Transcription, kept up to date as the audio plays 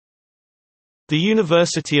The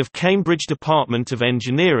University of Cambridge Department of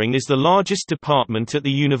Engineering is the largest department at the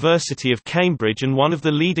University of Cambridge and one of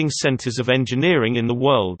the leading centres of engineering in the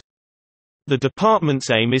world. The department's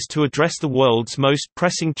aim is to address the world's most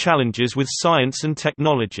pressing challenges with science and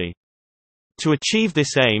technology. To achieve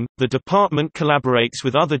this aim, the department collaborates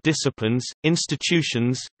with other disciplines,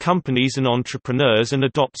 institutions, companies, and entrepreneurs and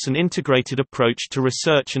adopts an integrated approach to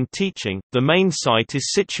research and teaching. The main site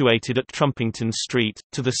is situated at Trumpington Street,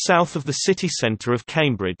 to the south of the city centre of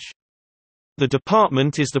Cambridge. The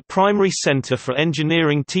department is the primary centre for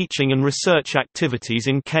engineering teaching and research activities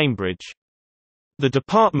in Cambridge. The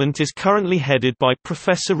department is currently headed by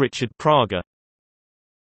Professor Richard Prager.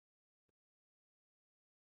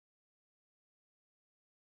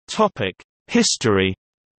 History.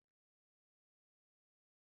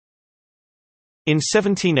 In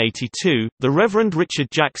 1782, the Reverend Richard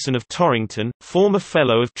Jackson of Torrington, former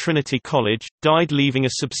Fellow of Trinity College, died, leaving a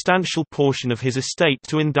substantial portion of his estate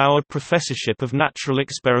to endow a professorship of natural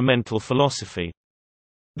experimental philosophy.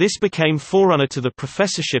 This became forerunner to the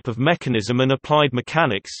Professorship of Mechanism and Applied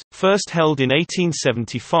Mechanics, first held in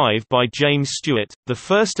 1875 by James Stewart. The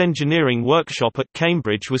first engineering workshop at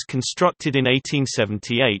Cambridge was constructed in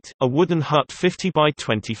 1878, a wooden hut 50 by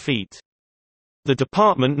 20 feet. The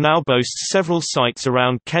department now boasts several sites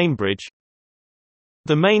around Cambridge.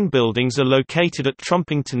 The main buildings are located at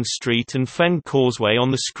Trumpington Street and Fen Causeway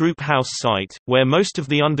on the Scroop House site, where most of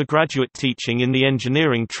the undergraduate teaching in the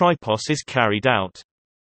engineering tripos is carried out.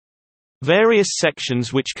 Various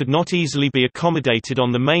sections which could not easily be accommodated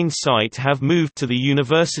on the main site have moved to the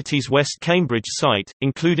university's West Cambridge site,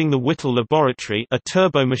 including the Whittle Laboratory, a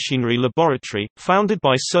turbomachinery laboratory, founded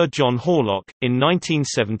by Sir John Horlock, in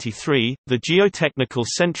 1973, the Geotechnical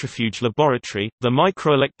Centrifuge Laboratory, the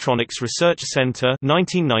Microelectronics Research Centre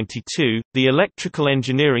 1992, the Electrical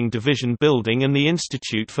Engineering Division Building and the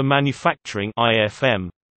Institute for Manufacturing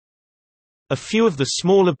IFM. A few of the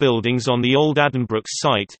smaller buildings on the old Addenbrooke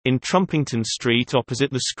site, in Trumpington Street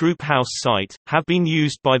opposite the Scroop House site, have been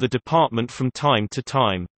used by the department from time to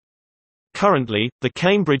time. Currently, the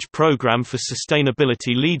Cambridge Programme for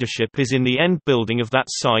Sustainability Leadership is in the end building of that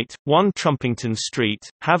site, 1 Trumpington Street,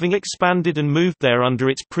 having expanded and moved there under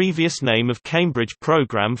its previous name of Cambridge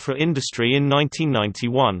Programme for Industry in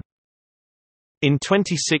 1991. In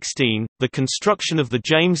 2016, the construction of the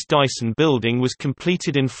James Dyson Building was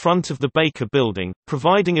completed in front of the Baker Building,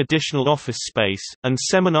 providing additional office space, and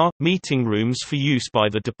seminar, meeting rooms for use by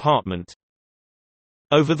the department.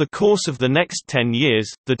 Over the course of the next 10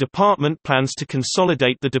 years, the department plans to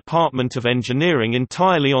consolidate the Department of Engineering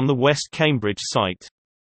entirely on the West Cambridge site.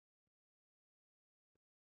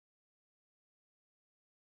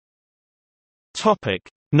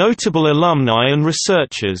 Notable alumni and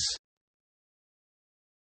researchers.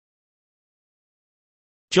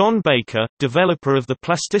 John Baker, developer of the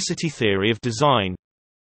plasticity theory of design.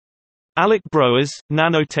 Alec Broers,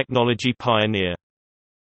 nanotechnology pioneer.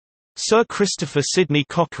 Sir Christopher Sidney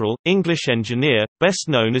Cockerell, English engineer, best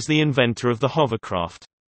known as the inventor of the hovercraft.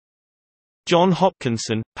 John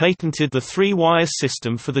Hopkinson, patented the three-wire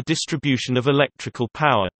system for the distribution of electrical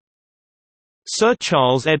power. Sir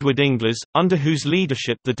Charles Edward Inglis, under whose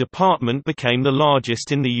leadership the department became the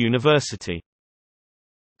largest in the university.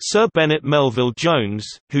 Sir Bennet Melville Jones,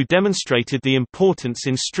 who demonstrated the importance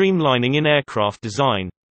in streamlining in aircraft design.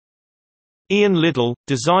 Ian Liddell,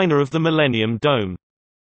 designer of the Millennium Dome.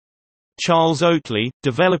 Charles Oatley,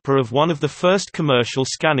 developer of one of the first commercial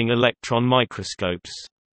scanning electron microscopes.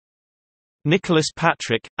 Nicholas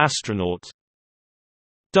Patrick, astronaut.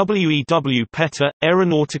 W. E. W. Petter,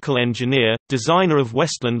 aeronautical engineer, designer of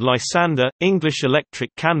Westland Lysander, English Electric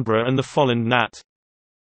Canberra and the Folland Gnat.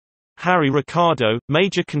 Harry Ricardo,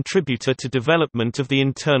 major contributor to development of the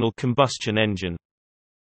internal combustion engine.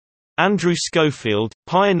 Andrew Schofield,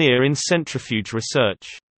 pioneer in centrifuge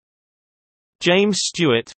research. James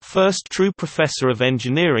Stewart, first true professor of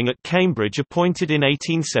engineering at Cambridge, appointed in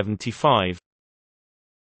 1875.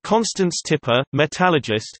 Constance Tipper,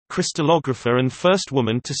 metallurgist, crystallographer and first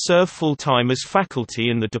woman to serve full-time as faculty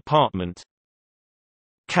in the department.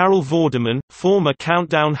 Carol Vorderman, former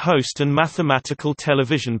Countdown host and mathematical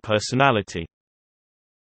television personality.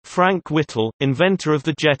 Frank Whittle, inventor of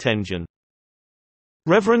the jet engine.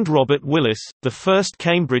 Reverend Robert Willis, the first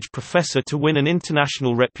Cambridge professor to win an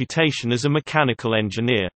international reputation as a mechanical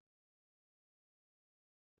engineer.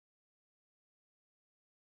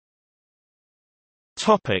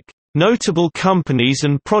 Notable companies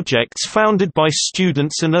and projects founded by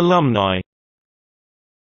students and alumni.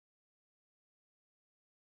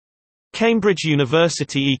 Cambridge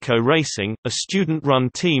University Eco Racing, a student-run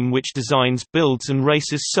team which designs, builds and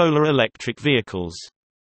races solar electric vehicles.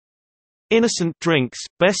 Innocent Drinks,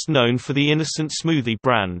 best known for the Innocent Smoothie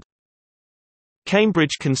brand.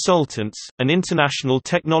 Cambridge Consultants, an international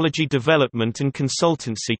technology development and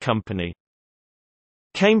consultancy company.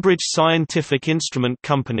 Cambridge Scientific Instrument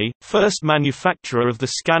Company, first manufacturer of the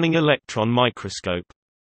scanning electron microscope.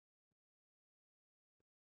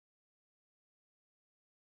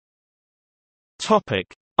 Topic: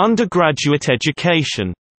 Undergraduate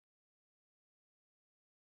education.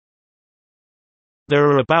 There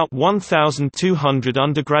are about 1,200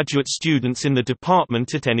 undergraduate students in the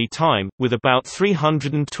department at any time, with about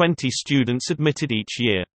 320 students admitted each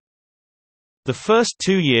year. The first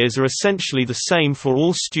 2 years are essentially the same for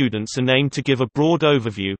all students and aim to give a broad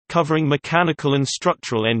overview, covering mechanical and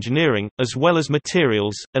structural engineering, as well as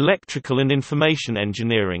materials, electrical and information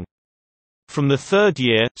engineering. From the third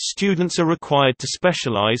year, students are required to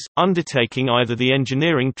specialize, undertaking either the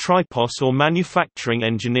engineering tripos or manufacturing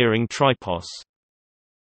engineering tripos.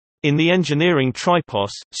 In the engineering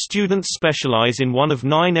tripos, students specialize in one of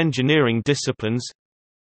 9 engineering disciplines: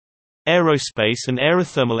 aerospace and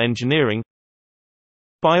aerothermal engineering,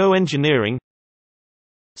 bioengineering,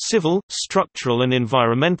 civil, structural and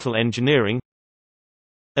environmental engineering,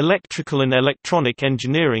 electrical and electronic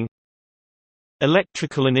engineering,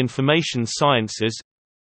 electrical and information sciences,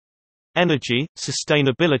 energy,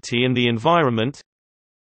 sustainability and the environment,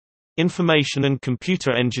 information and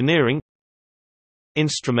computer engineering,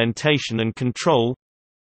 instrumentation and control,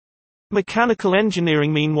 mechanical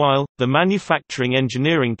engineering. Meanwhile, the manufacturing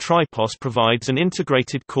engineering tripos provides an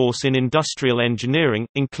integrated course in industrial engineering,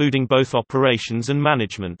 including both operations and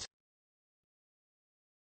management.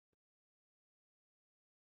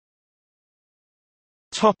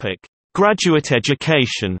 Topic: Graduate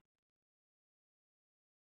education.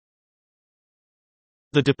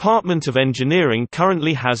 The Department of Engineering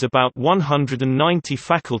currently has about 190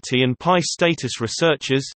 faculty and PI status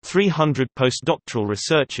researchers, 300 postdoctoral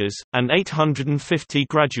researchers, and 850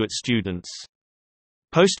 graduate students.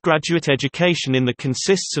 Postgraduate education in the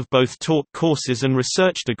consists of both taught courses and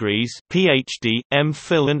research degrees, PhD,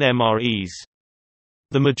 M.Phil and MREs.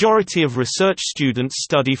 The majority of research students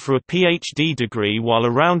study for a PhD degree, while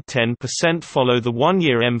around 10% follow the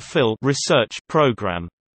one-year M.Phil research program.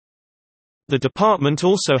 The department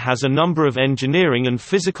also has a number of Engineering and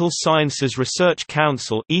Physical Sciences Research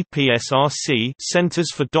Council (EPSRC)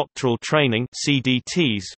 centers for doctoral training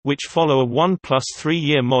 (CDTs), which follow a 1+3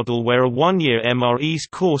 year model where a one-year MREs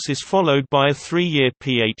course is followed by a 3-year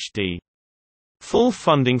PhD. Full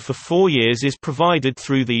funding for 4 years is provided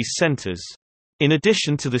through these centers. In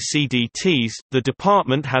addition to the CDTs, the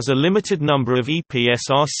department has a limited number of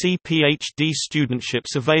EPSRC PhD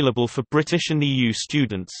studentships available for British and EU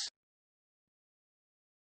students.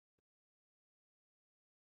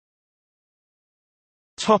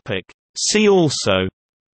 See also: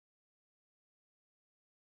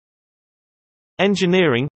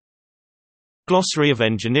 Engineering, Glossary of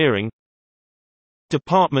Engineering,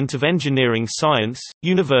 Department of Engineering Science,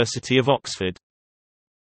 University of Oxford.